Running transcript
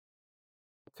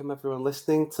Welcome everyone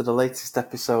listening to the latest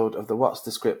episode of the What's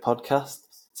the Script podcast.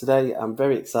 Today I'm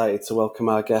very excited to welcome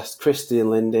our guest Christian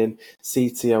Lindin,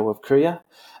 CTO of Krea.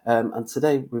 And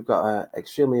today we've got an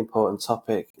extremely important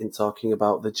topic in talking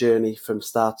about the journey from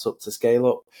startup to scale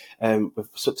up. With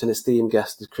such an esteemed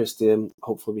guest as Christian,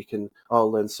 hopefully we can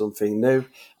all learn something new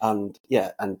and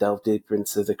delve deeper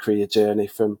into the Krea journey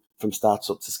from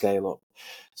startup to scale up.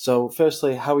 So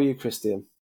firstly, how are you, Christian?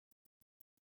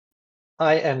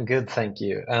 I am good, thank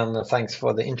you, and thanks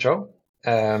for the intro.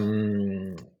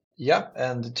 And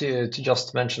to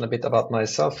just mention a bit about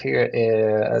myself here,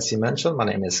 as you mentioned, my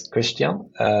name is Christian,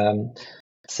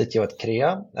 CTO at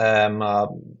Krea. I'm a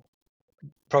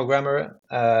programmer,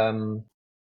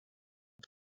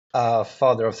 a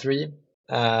father of three,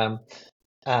 and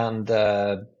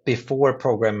before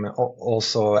programming,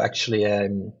 also actually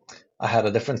I had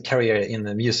a different career in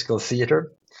the musical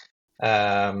theater.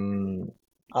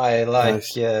 I like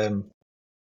Nice.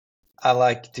 I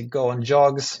like to go on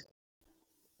jogs,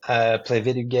 play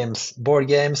video games, board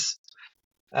games,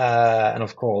 and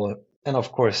of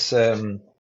course,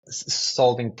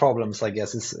 solving problems. I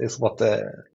guess is what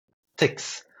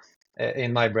ticks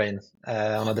in my brain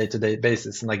on a day-to-day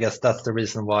basis, and I guess that's the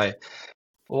reason why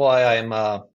I'm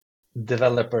a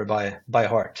developer by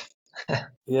heart.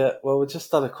 Yeah, well, we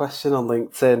just had a question on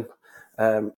LinkedIn,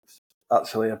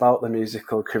 actually about the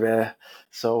musical career.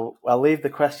 So I'll leave the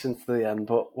question to the end.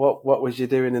 But what was you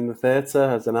doing in the theatre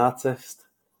as an artist?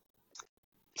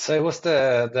 So it was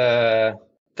the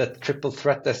triple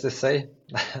threat, as they say.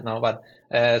 No, but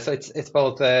so it's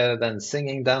both then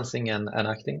singing, dancing, and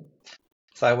acting.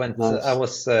 So I Nice.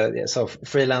 was so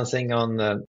freelancing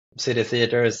on city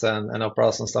theaters and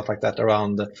operas and stuff like that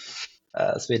around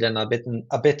Sweden, a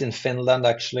bit in Finland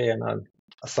actually, and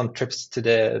some trips to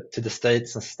the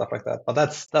States and stuff like that. But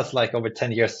that's like over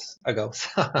 10 years ago.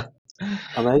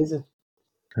 Amazing.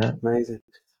 Yeah. Amazing.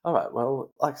 All right. Well,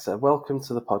 like I said, welcome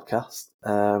to the podcast.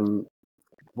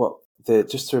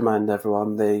 Just to remind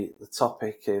everyone, the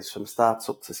topic is from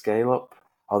startup to scale up,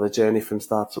 or the journey from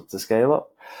startup to scale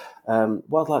up.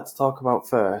 What I'd like to talk about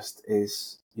first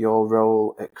is your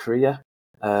role at Krea,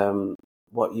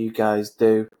 what you guys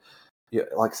do.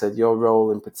 Like I said, your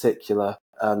role in particular,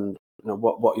 and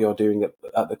what you're doing at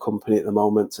the company at the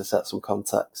moment to set some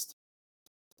context.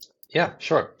 Yeah,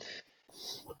 sure.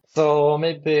 So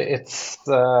maybe it's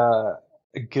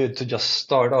good to just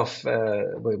start off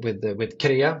with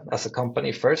Krea as a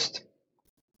company first.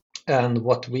 And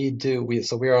what we do,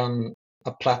 we're on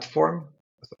a platform,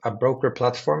 a broker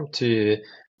platform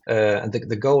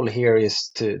the goal here is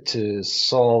to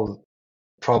solve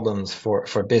problems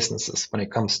for businesses when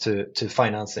it comes to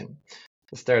financing.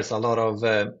 Because there's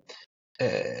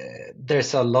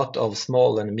a lot of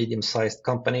small and medium-sized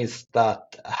companies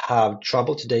that have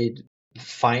trouble today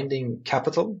finding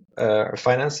capital or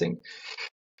financing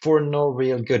for no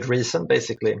real good reason,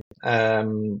 basically.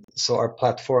 So our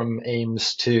platform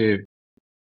aims to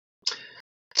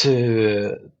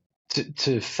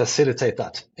facilitate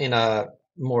that in a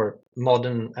more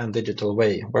modern and digital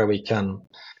way, where we can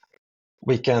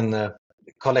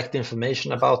collect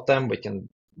information about them.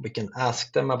 We can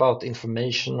ask them about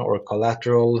information or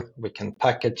collateral. We can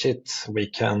package it. We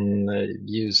can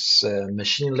use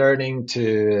machine learning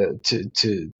to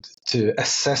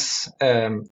assess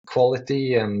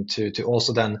quality, and to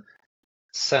also then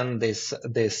send this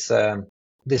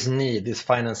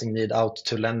financing need out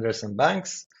to lenders and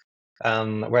banks,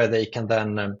 where they can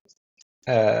then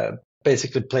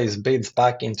basically place bids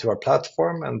back into our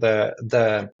platform, and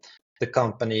the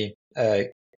company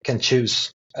can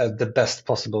choose the best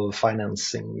possible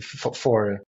financing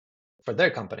for their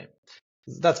company.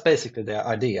 That's basically the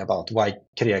idea about why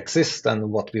Krea exists and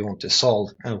what we want to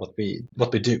solve and what we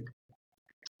do.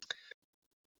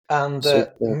 And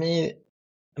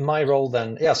my role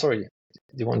then, sorry,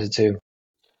 you wanted to?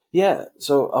 Yeah,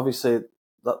 so obviously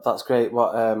that's great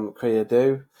what Krea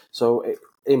do. So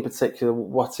in particular,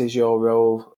 what is your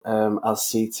role as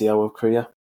CTO of Krea?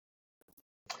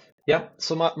 Yeah,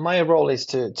 so my role is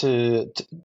to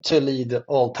lead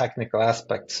all technical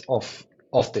aspects of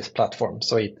this platform.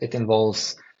 So it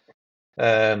involves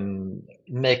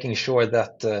making sure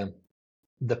that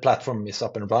the platform is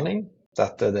up and running,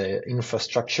 that the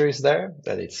infrastructure is there,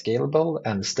 that it's scalable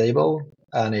and stable,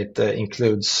 and it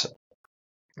includes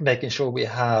making sure we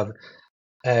have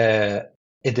a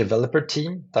developer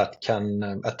team that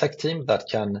can, a tech team that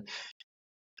can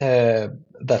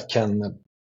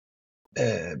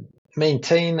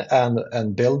maintain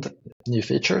and build new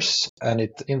features, and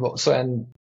it involves and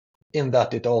in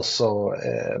that it also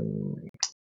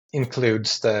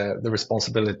includes the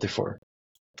responsibility for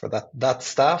that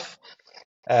staff.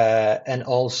 and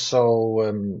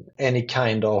also any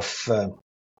kind of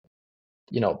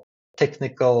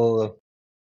technical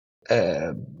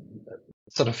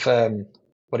sort of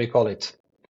what do you call it?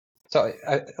 So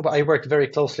I work very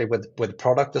closely with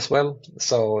product as well.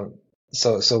 So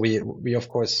we of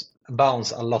course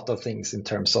bounce a lot of things in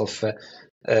terms of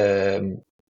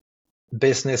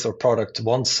business or product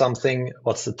wants something.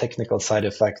 What's the technical side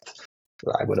effect?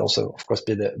 I would also, of course,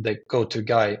 be the go-to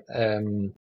guy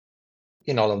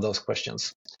in all of those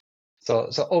questions. So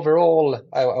overall,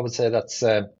 I would say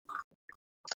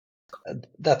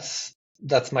that's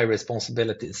my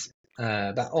responsibilities.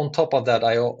 But on top of that,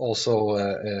 I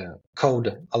also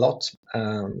code a lot,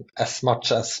 as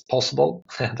much as possible.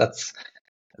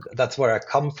 That's where I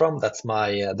come from. That's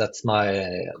my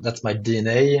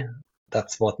DNA.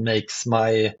 That's what makes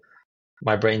my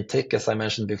brain tick, as I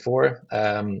mentioned before.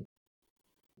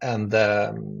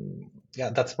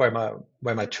 Yeah, that's where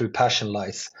my true passion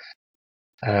lies.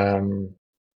 Yeah,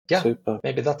 Super.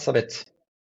 maybe that's a bit.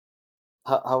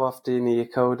 How often are you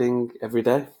coding every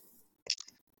day?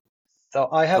 So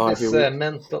I have Or this every week?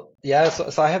 mental,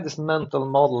 So I have this mental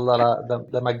model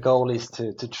that my goal is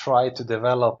to try to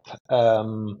develop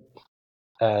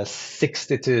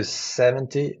 60 to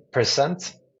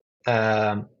 70%,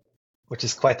 which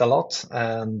is quite a lot.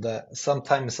 And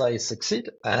sometimes I succeed,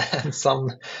 and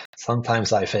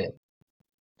sometimes I fail.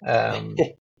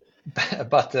 But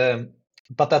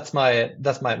that's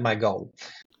my goal.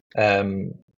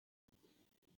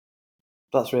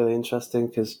 That's really interesting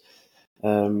because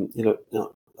I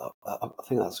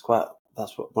think that's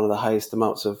one of the highest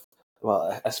amounts of,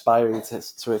 aspiring to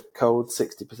code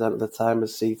 60% of the time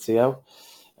as CTO.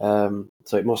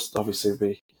 So it must obviously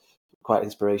be quite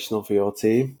inspirational for your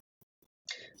team.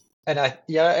 And I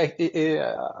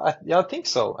think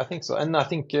so. And I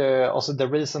think also the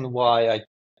reason why I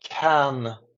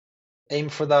can aim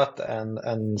for that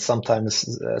and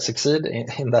sometimes succeed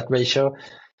in that ratio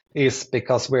is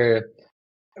because we're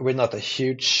not a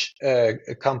huge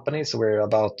company, so we're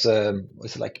about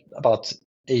about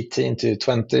 18 to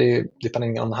 20,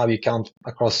 depending on how you count,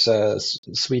 across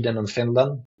Sweden and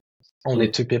Finland. Only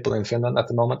 2 people in Finland at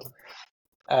the moment,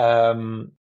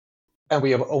 and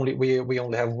we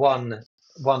only have one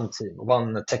team,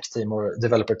 one tech team or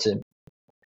developer team.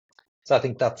 So I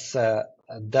think that's the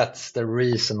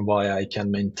reason why I can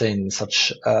maintain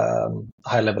such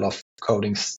high level of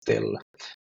coding still.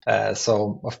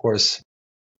 So of course,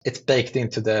 it's baked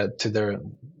into the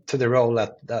role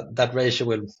that ratio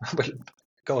will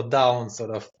go down sort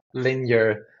of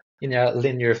linear in a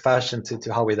linear fashion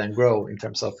to how we then grow in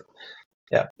terms of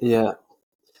Yeah.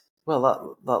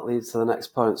 Well, that leads to the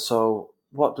next point. So,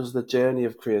 what does the journey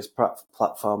of Kriya's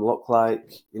platform look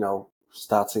like?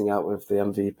 Starting out with the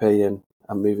MVP and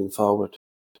moving forward.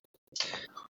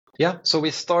 Yeah, so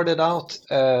we started out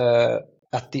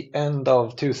at the end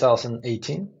of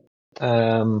 2018.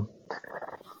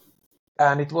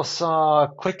 And it was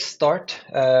a quick start.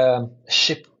 The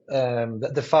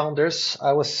founders,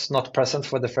 I was not present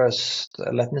for the first,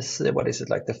 let me see, what is it,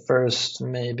 like the first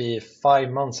maybe 5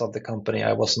 months of the company,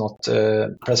 I was not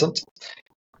present.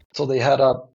 So they had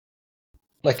a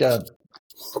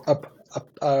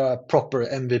proper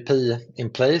MVP in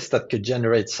place that could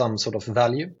generate some sort of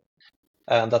value.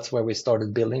 And that's where we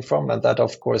started building from. And that,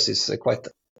 of course, is quite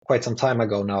some time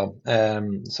ago now.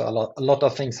 So a lot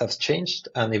of things have changed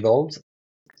and evolved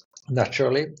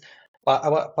naturally.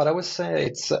 But I would say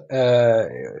it's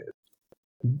that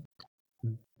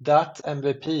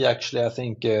MVP actually, I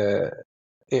think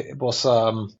it was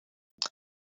a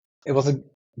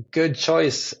good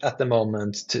choice at the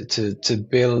moment to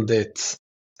build it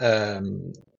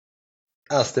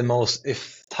as the most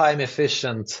time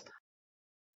efficient,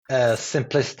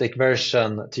 simplistic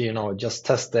version to just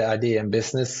test the idea in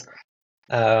business.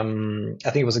 I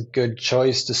think it was a good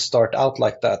choice to start out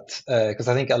like that, because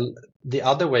I think the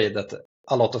other way that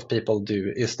a lot of people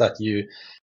do is that you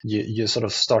sort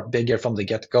of start bigger from the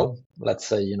get-go. Let's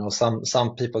say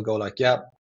some people go like, yeah,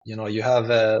 you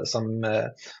have some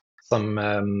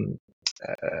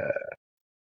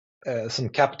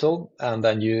capital, and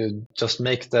then you just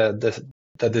make the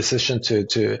decision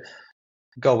to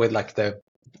go with like the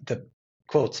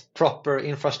quote proper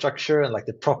infrastructure and like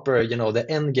the proper the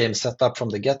end game set up from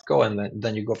the get-go, and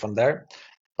then you go from there.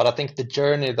 But I think the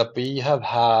journey that we have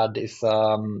had is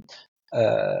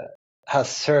has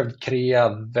served Krea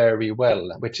very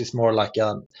well, which is more like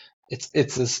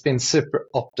it's been super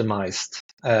optimized.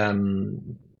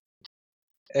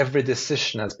 Every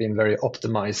decision has been very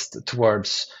optimized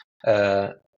towards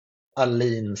a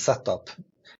lean setup.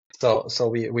 So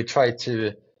we try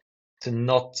to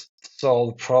not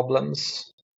solve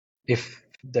problems if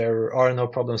there are no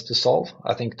problems to solve.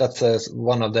 I think that's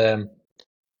one of the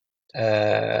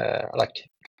like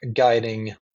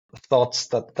guiding thoughts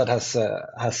that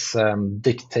has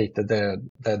dictated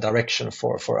the direction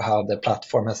for how the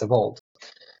platform has evolved.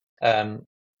 And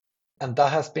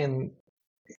that has been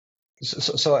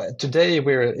so today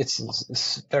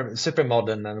it's very super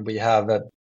modern, and we have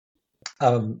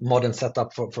a modern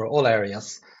setup for all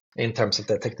areas in terms of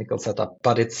the technical setup.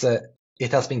 But it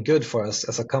has been good for us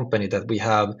as a company that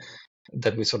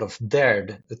we sort of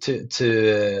dared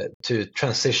to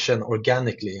transition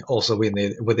organically, also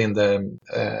within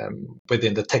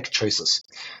the tech choices,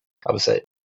 I would say.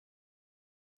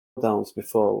 Cooldowns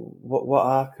before. What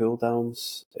are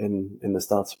cooldowns in the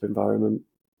startup environment?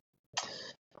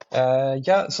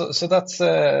 Yeah, so that's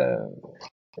a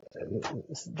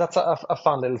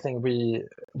fun little thing we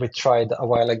tried a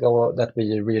while ago that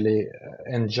we really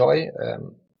enjoy.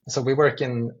 So we work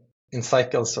in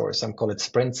cycles, or some call it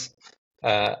sprints,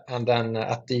 and then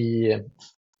at the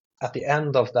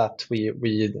end of that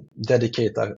we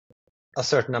dedicate a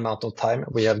certain amount of time.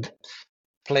 We have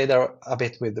played a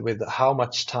bit with how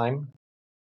much time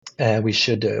we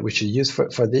should use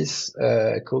for these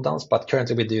cooldowns, but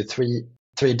currently we do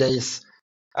three days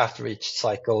after each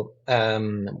cycle,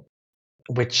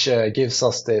 which gives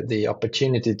us the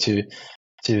opportunity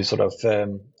to sort of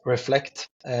reflect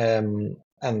and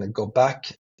go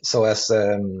back. So as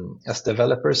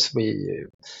developers, you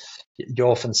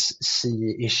often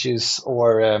see issues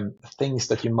or things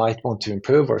that you might want to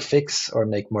improve or fix or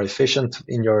make more efficient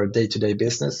in your day-to-day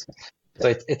business. So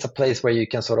it's a place where you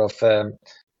can sort of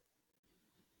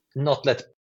not let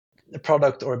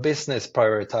product or business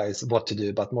prioritize what to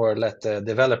do, but more let the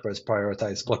developers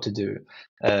prioritize what to do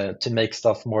to make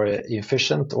stuff more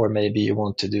efficient, or maybe you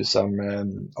want to do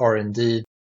some R&D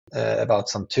about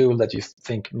some tool that you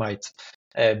think might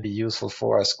be useful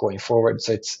for us going forward.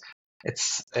 So it's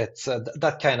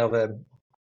that kind of a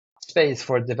space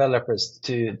for developers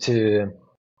to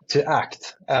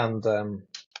act, and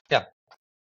yeah.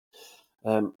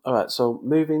 All right, so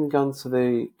moving on to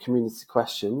the community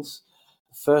questions.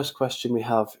 The first question we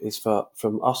have is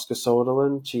from Oscar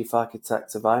Soderlund, Chief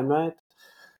Architect of iMed.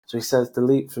 So he says the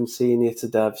leap from senior to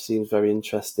dev seems very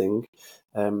interesting.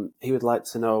 He would like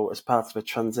to know, as part of a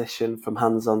transition from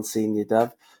hands-on senior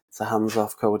dev to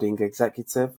hands-off coding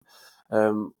executive,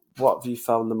 what have you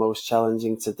found the most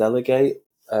challenging to delegate?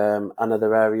 And are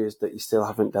there areas that you still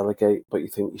haven't delegated but you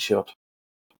think you should?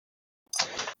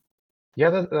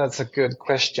 Yeah, that's a good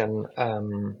question.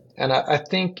 And I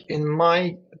think in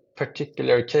my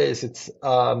particular case, it's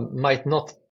might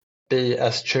not be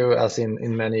as true as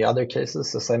in many other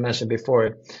cases. As I mentioned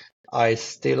before, I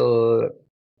still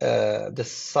the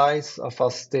size of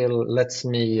us still lets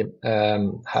me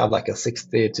have like a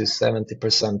 60 to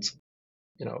 70%,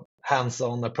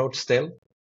 hands-on approach still.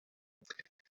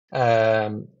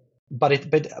 But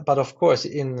of course,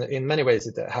 in many ways,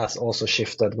 it has also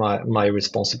shifted my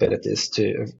responsibilities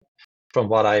from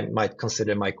what I might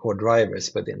consider my core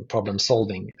drivers within problem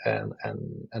solving and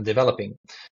developing.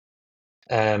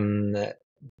 But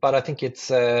I think it's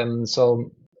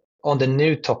so on the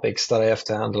new topics that I have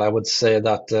to handle, I would say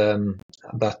that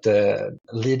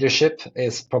leadership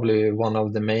is probably one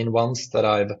of the main ones that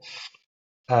I've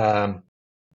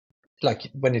like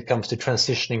when it comes to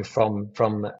transitioning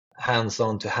from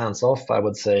hands-on to hands-off. I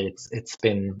would say it's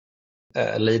been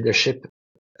leadership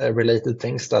related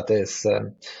things that is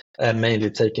mainly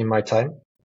taking my time,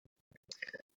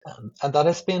 and that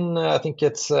has been I think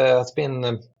it's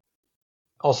been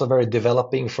also very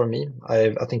developing for me.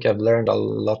 I think I've learned a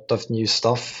lot of new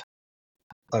stuff.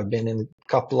 I've been in a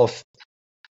couple of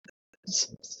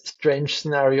strange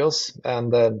scenarios,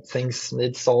 and things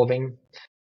need solving,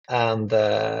 and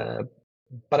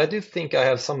but I do think I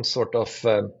have some sort of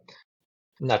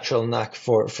natural knack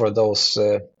for those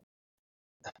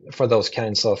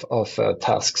kinds of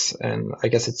tasks, and I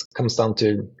guess it comes down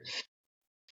to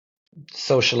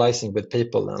socializing with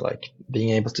people and like being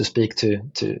able to speak to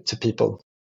people,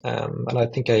 and I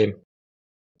think I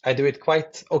do it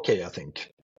quite okay, I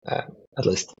think, at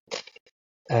least.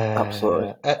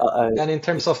 Absolutely. And in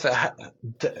terms of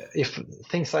if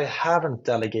things I haven't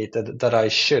delegated that I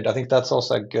should, I think that's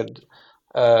also a good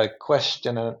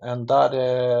question, and that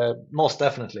most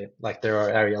definitely, like there are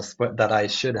areas that I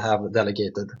should have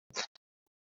delegated.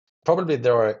 Probably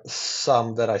there are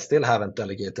some that I still haven't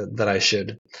delegated that I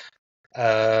should.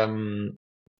 Do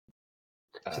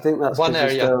you think that's one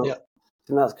area? Do you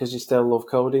think that's because you still love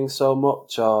coding so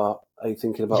much, or are you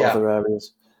thinking about other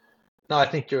areas? No, I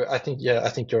think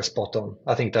you're spot on.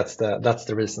 I think that's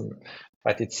the reason,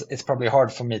 right? It's probably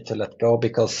hard for me to let go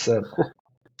because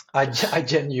I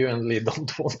genuinely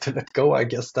don't want to let go. I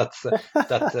guess that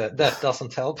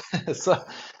doesn't help. So,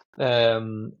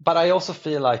 but I also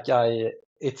feel like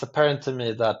it's apparent to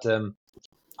me that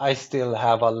I still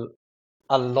have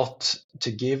a lot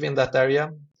to give in that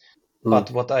area.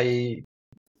 But what I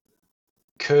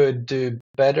could do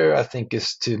better, I think,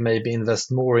 is to maybe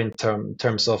invest more in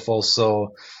terms of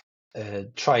also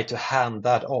try to hand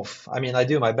that off. I mean, I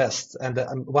do my best, and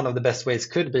one of the best ways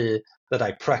could be that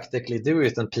I practically do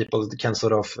it, and people can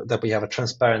that we have a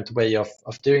transparent way of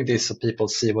doing this, so people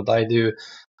see what I do,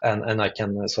 and I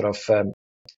can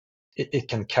it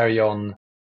can carry on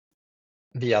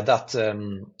via that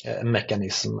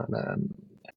mechanism.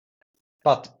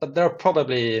 But there are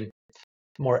probably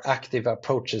more active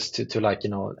approaches to like,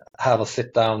 have a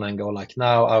sit down and go like,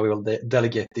 now I will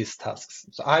delegate these tasks.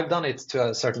 So I've done it to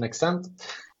a certain extent,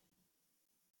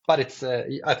 but it's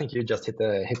I think you just hit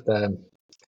the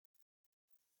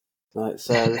No, it's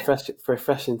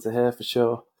refreshing to hear for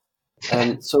sure.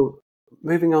 So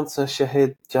moving on to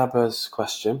Shahid Jabbar's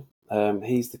question.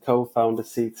 He's the co-founder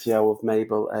CTO of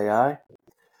Mabel AI.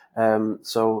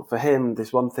 So for him,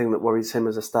 there's one thing that worries him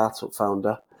as a startup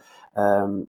founder.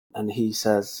 And he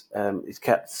says he's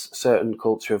kept certain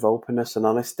culture of openness and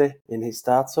honesty in his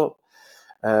startup.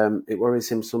 It worries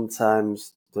him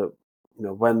sometimes that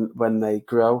when they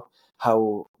grow,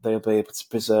 how they'll be able to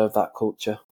preserve that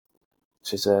culture,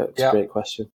 which is a great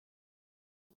question.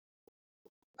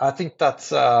 I think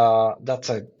that's a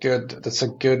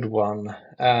good one,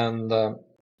 and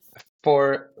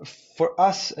for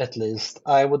us at least,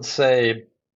 I would say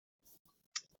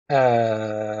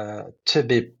to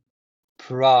be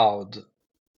proud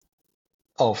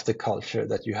of the culture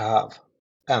that you have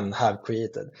and have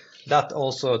created. That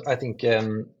also, I think,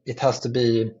 it has to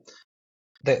be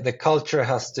the culture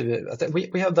has to be.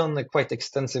 We have done a quite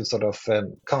extensive sort of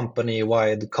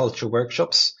company-wide culture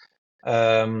workshops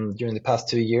during the past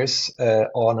 2 years,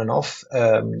 on and off,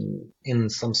 in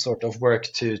some sort of work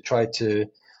to try to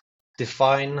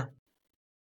define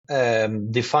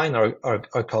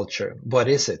our culture. What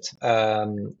is it?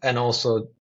 And also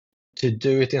to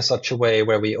do it in such a way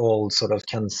where we all sort of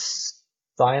can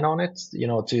sign on it,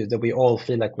 that we all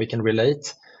feel like we can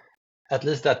relate. At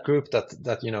least that group that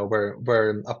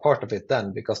we're a part of it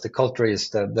then, because the culture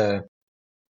is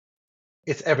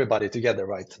it's everybody together,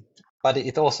 right? But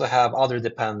it also have other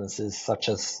dependencies, such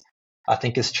as, I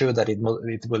think it's true that it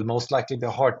will most likely be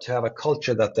hard to have a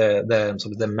culture that the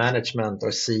sort of the management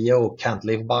or CEO can't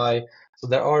live by. So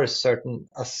there are certain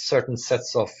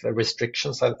sets of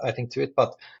restrictions, I think, to it.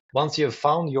 But once you've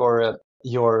found I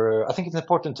think it's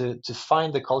important to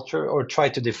find the culture or try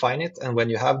to define it. And when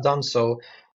you have done so,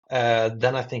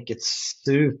 then I think it's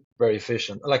super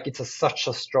efficient. Like, it's such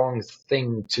a strong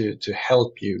thing to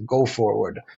help you go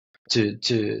forward,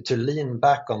 to lean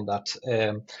back on that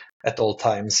at all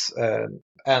times.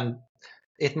 And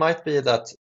it might be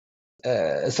that,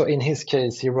 so in his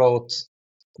case, he wrote,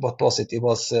 what was it? It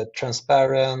was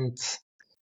transparent.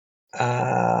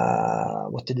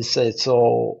 What did he say?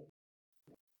 So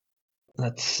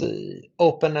let's see,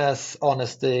 openness,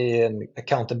 honesty, and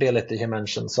accountability he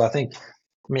mentioned. So I think,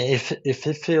 if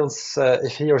he feels,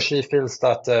 if he or she feels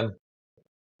that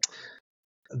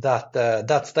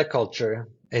that's the culture,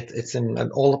 it's in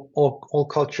all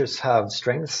cultures have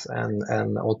strengths,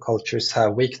 and all cultures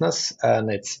have weakness, and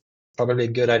it's probably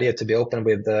a good idea to be open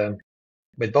with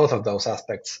both of those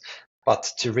aspects,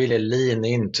 but to really lean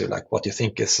into like what you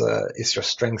think is your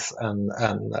strength,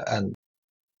 and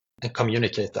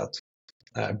communicate that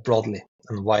broadly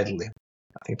and widely.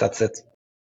 I think that's it.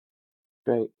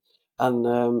 Great. And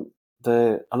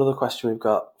another question we've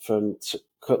got from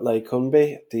Kutlay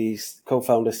Kunbi, the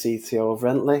co-founder CTO of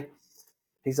Rently.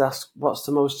 He's asked, what's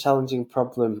the most challenging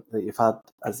problem that you've had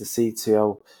as the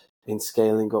CTO in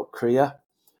scaling up Krea?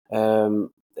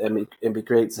 It'd be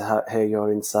great to hear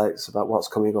your insights about what's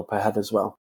coming up ahead as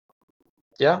well.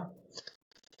 Yeah.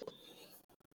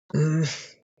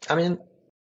 I mean,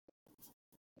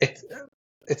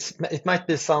 it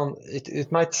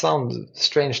might sound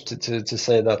strange to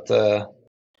say that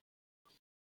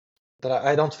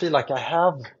I don't feel like I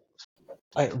have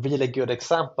a really good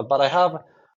example, but I have,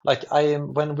 like,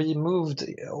 when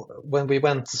we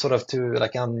went sort of to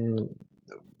like an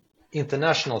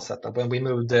international setup, when we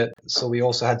moved, so we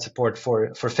also had support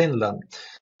for Finland.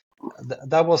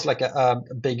 That was like a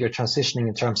bigger transitioning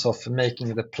in terms of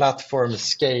making the platform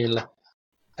scale,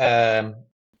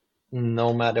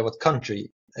 no matter what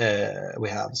country we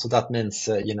have. So that means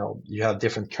you have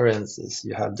different currencies,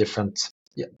 you have different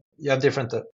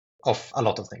of a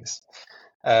lot of things,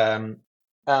 and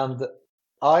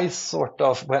I sort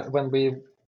of, when we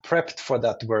prepped for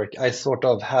that work, I sort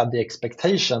of had the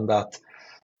expectation that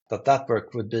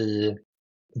work would be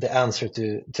the answer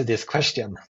to this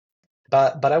question.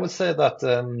 But I would say that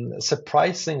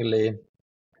surprisingly,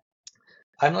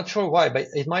 I'm not sure why, but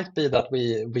it might be that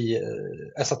we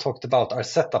as I talked about our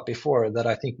setup before, that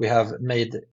I think we have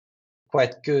made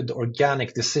quite good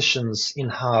organic decisions in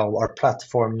how our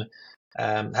platform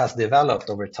has developed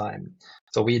over time.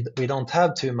 So we don't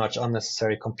have too much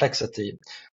unnecessary complexity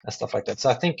and stuff like that. So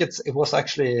I think it was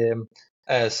actually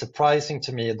surprising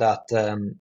to me that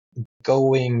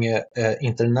going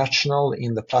international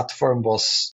in the platform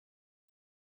was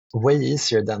way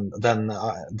easier than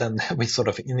we sort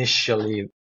of initially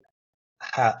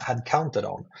had counted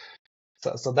on.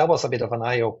 So that was a bit of an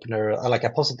eye opener, like a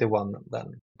positive one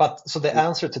then. But so the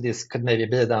answer to this could maybe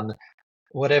be then,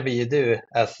 whatever you do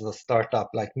as a startup,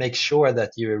 like make sure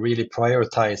that you really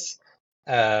prioritize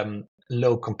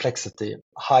low complexity,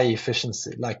 high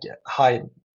efficiency, like high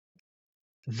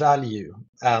value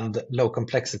and low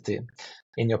complexity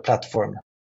in your platform.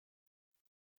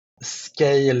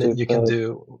 Scale you can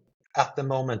do at the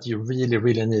moment you really,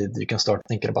 really need. You can start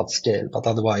thinking about scale, but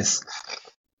otherwise,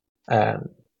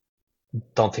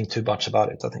 don't think too much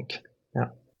about it, I think. Yeah.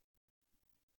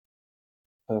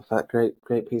 Perfect.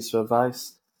 Great piece of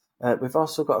advice. We've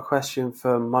also got a question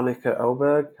from Monica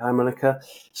Oberg. Hi, Monica.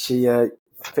 She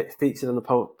featured on the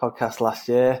podcast last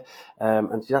year,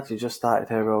 and she actually just started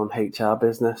her own HR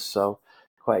business. So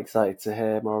quite excited to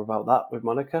hear more about that with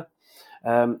Monica.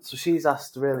 So she's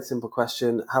asked a really simple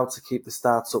question: how to keep the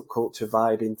startup culture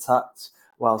vibe intact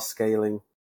while scaling?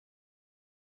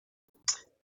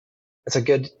 It's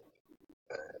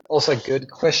also a good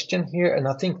question here, and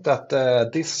I think that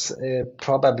this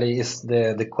probably is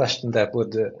the question that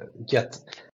would get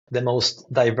the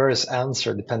most diverse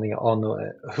answer depending on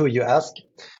who you ask.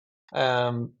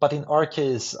 But in our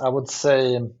case, I would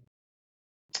say,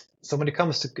 so when it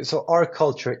comes to, so our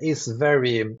culture is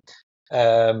very,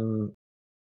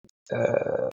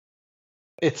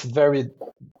 it's very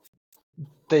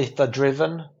data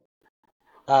driven.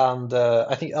 And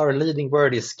I think our leading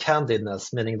word is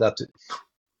candidness, meaning that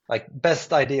like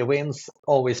best idea wins,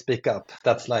 always speak up.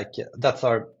 That's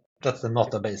the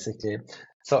motto basically.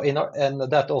 So and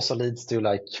that also leads to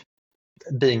like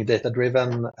being data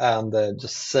driven and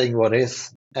just saying what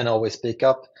is and always speak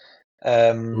up.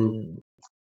 And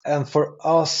for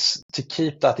us to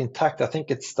keep that intact, I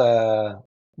think it's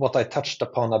what I touched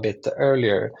upon a bit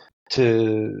earlier,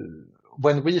 to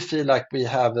when we feel like we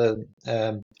have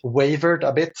wavered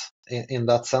a bit in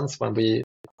that sense, when we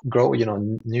grow,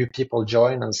 new people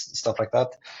join and stuff like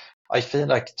that, I feel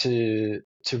like to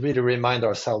really remind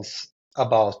ourselves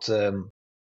about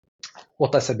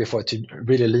what I said before, to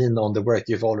really lean on the work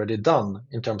you've already done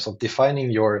in terms of defining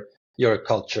your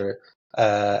culture,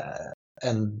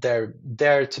 and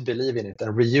dare to believe in it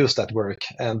and reuse that work,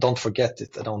 and don't forget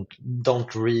it, and don't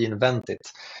reinvent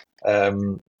it.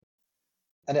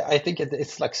 And I think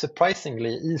it's like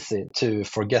surprisingly easy to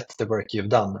forget the work you've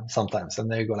done sometimes.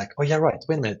 And then you go like, oh yeah, right,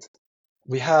 wait a minute.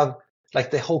 We have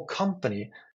like the whole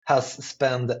company has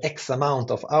spent X amount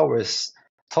of hours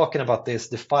talking about this,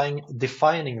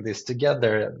 defining this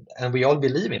together, and we all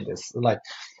believe in this. Like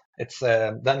it's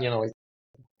then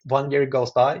 1 year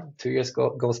goes by, 2 years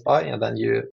goes by, and then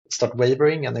you start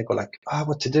wavering, and they go like,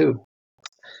 what to do?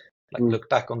 Like look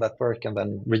back on that work and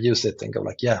then reuse it and go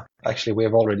like, yeah, actually we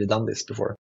have already done this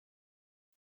before.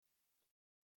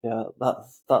 Yeah,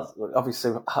 that's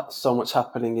obviously so much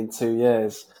happening in 2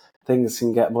 years. Things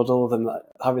can get muddled, and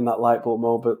having that light bulb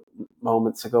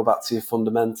moment to go back to your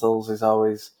fundamentals is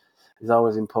always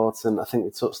important. I think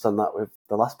we touched on that with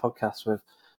the last podcast with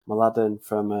Mladen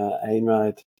from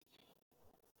Einride.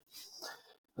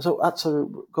 So actually,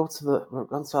 we're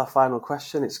on to our final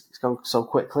question. It's gone so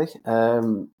quickly.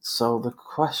 So the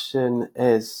question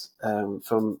is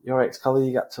from your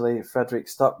ex-colleague, actually, Frederick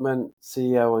Stockman,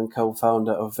 CEO and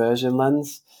co-founder of Version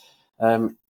Lens.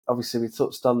 Obviously, we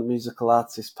touched on the musical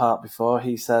artist part before.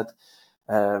 He said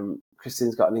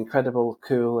Christian's got an incredible,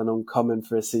 cool and uncommon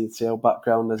for a CTO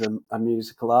background as a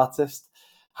musical artist.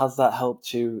 Has that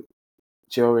helped you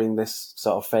during this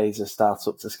sort of phase of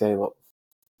startup to scale up?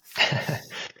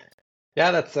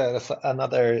 Yeah, that's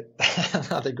another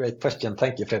great question.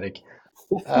 Thank you, Fredrik.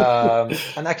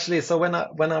 And actually, so when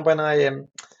I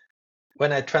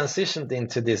transitioned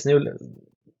into this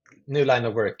new line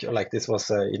of work, like this was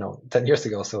 10 years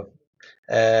ago, so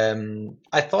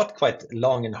I thought quite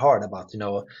long and hard about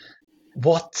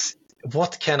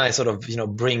what can I sort of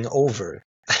bring over.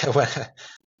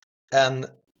 And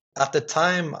at the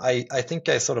time, I think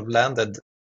I sort of landed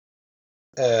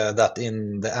that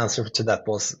in the answer to that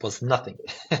was nothing,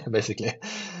 basically.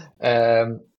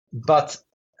 But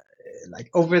like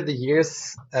over the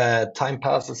years, time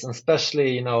passes, and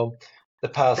especially the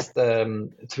past 3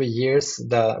 years,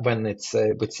 when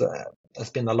has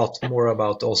been a lot more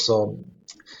about also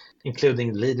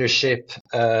including leadership,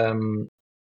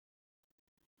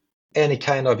 any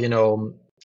kind of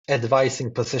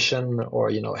advising position,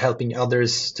 or helping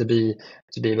others to be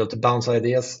able to bounce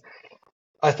ideas.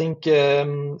 I think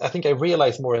I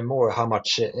realize more and more how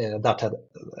much that had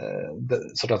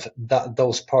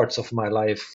those parts of my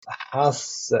life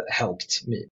has helped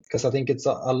me, because I think it's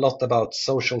a lot about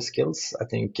social skills. I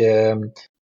think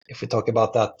if we talk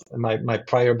about that, my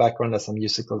prior background as a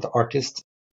musical artist,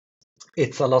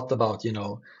 it's a lot about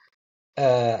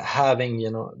having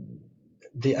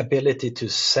the ability to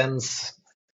sense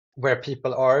where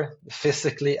people are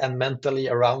physically and mentally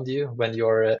around you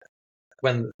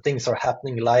when things are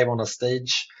happening live on a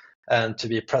stage, and to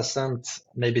be present,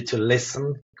 maybe to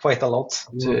listen quite a lot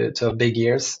to big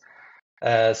ears.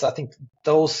 So I think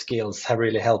those skills have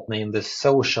really helped me in the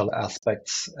social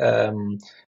aspects,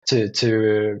 to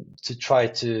try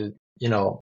to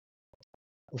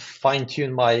fine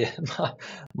tune my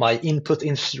my input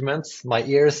instruments, my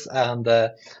ears, and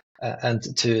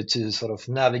to sort of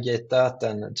navigate that,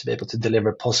 and to be able to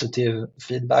deliver positive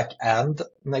feedback and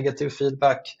negative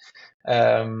feedback.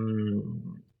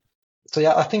 So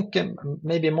yeah, I think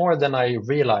maybe more than I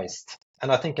realized,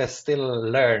 and I think I still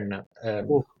learn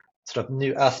sort of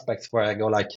new aspects where I go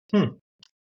like,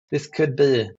 this could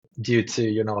be due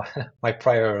to my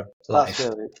prior life.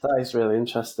 That is really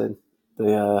interesting.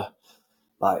 The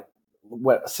like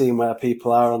seeing where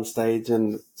people are on stage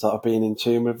and sort of being in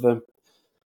tune with them.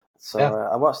 So Yeah.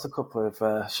 I watched a couple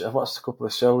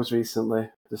of shows recently.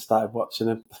 Just started watching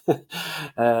them.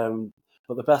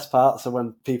 But the best parts are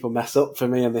when people mess up for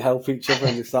me and they help each other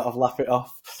and they sort of laugh it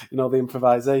off. The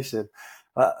improvisation.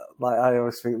 I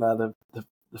always think they're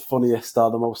the funniest or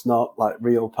the most not like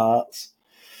real parts.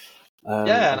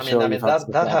 Yeah, and I mean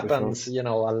that happens,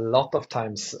 before. A lot of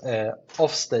times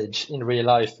off stage in real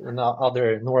life in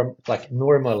other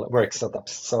normal work setups.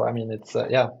 So I mean, it's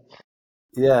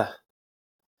yeah,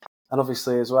 and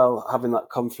obviously as well having that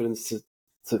confidence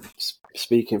to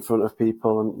speak in front of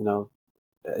people and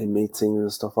in meetings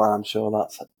and stuff like that, I'm sure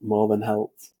that's more than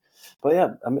helped. But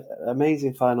yeah,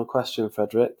 amazing final question,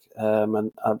 Fredrik,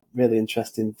 and a really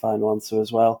interesting final answer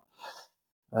as well.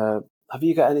 Have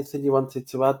you got anything you wanted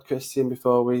to add, Christian,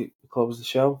 before we close the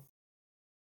show?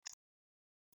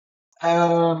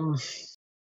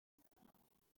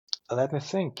 Let me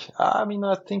think. I mean,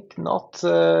 I think not.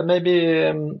 Maybe.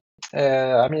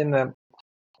 I mean,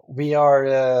 we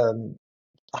are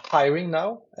hiring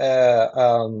now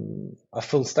a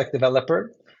full stack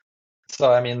developer.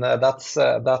 So I mean, that's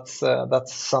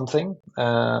something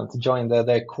to join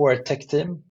the core tech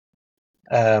team.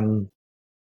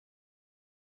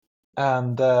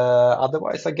 And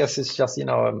otherwise, I guess it's just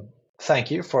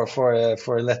thank you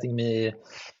for letting me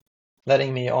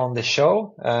on the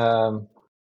show,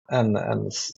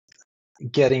 and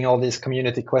getting all these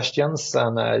community questions,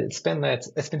 and it's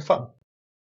been fun.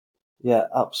 Yeah,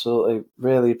 absolutely.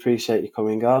 Really appreciate you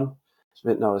coming on.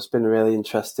 It's been a really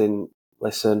interesting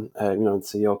listen.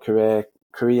 To your career.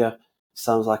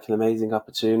 Sounds like an amazing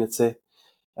opportunity.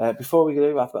 Before we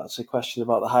go, I've got actually a question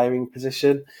about the hiring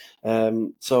position.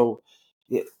 So,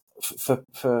 yeah, for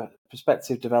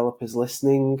prospective developers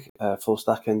listening, full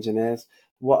stack engineers,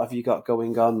 what have you got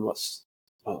going on? What's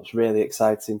really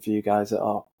exciting for you guys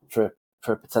for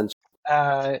potential?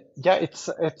 Yeah, it's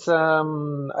I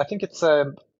think it's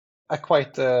a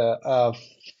quite a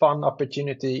fun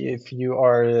opportunity if you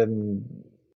are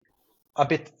a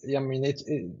bit. I mean, it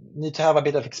need to have a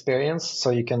bit of experience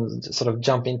so you can sort of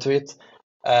jump into it.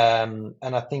 And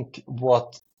I think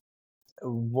what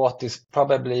is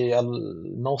probably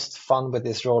most fun with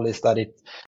this role is that it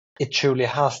truly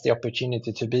has the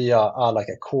opportunity to be like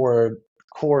a core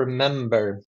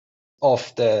member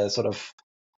of the sort of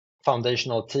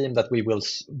foundational team that we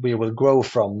will grow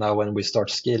from now when we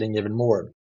start scaling even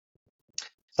more.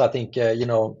 So I think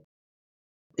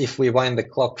if we wind the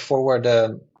clock forward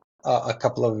a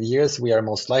couple of years, we are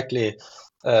most likely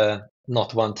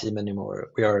not one team anymore.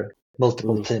 We are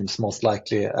multiple teams most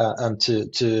likely, and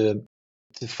to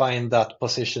find that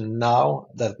position now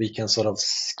that we can sort of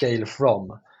scale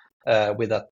from with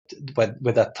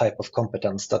that type of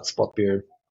competence, that's what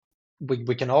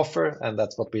we can offer, and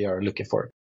that's what we are looking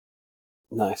for.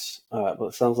 Nice. All right. Well,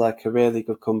 it sounds like a really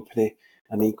good company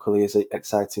and equally as an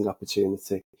exciting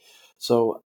opportunity.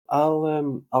 So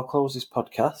I'll close this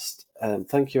podcast.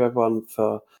 Thank you everyone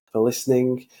for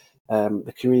listening.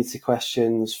 the community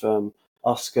questions from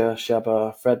Oscar,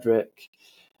 Sheba, Frederick,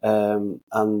 and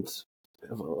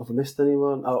have I missed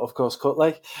anyone? Oh, of course,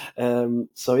 Cutley.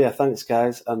 So yeah, thanks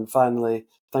guys. And finally,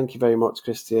 thank you very much,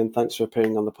 Christian. Thanks for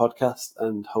appearing on the podcast,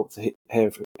 and hope to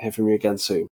hear from you again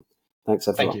soon. Thanks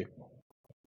everyone. Thank you.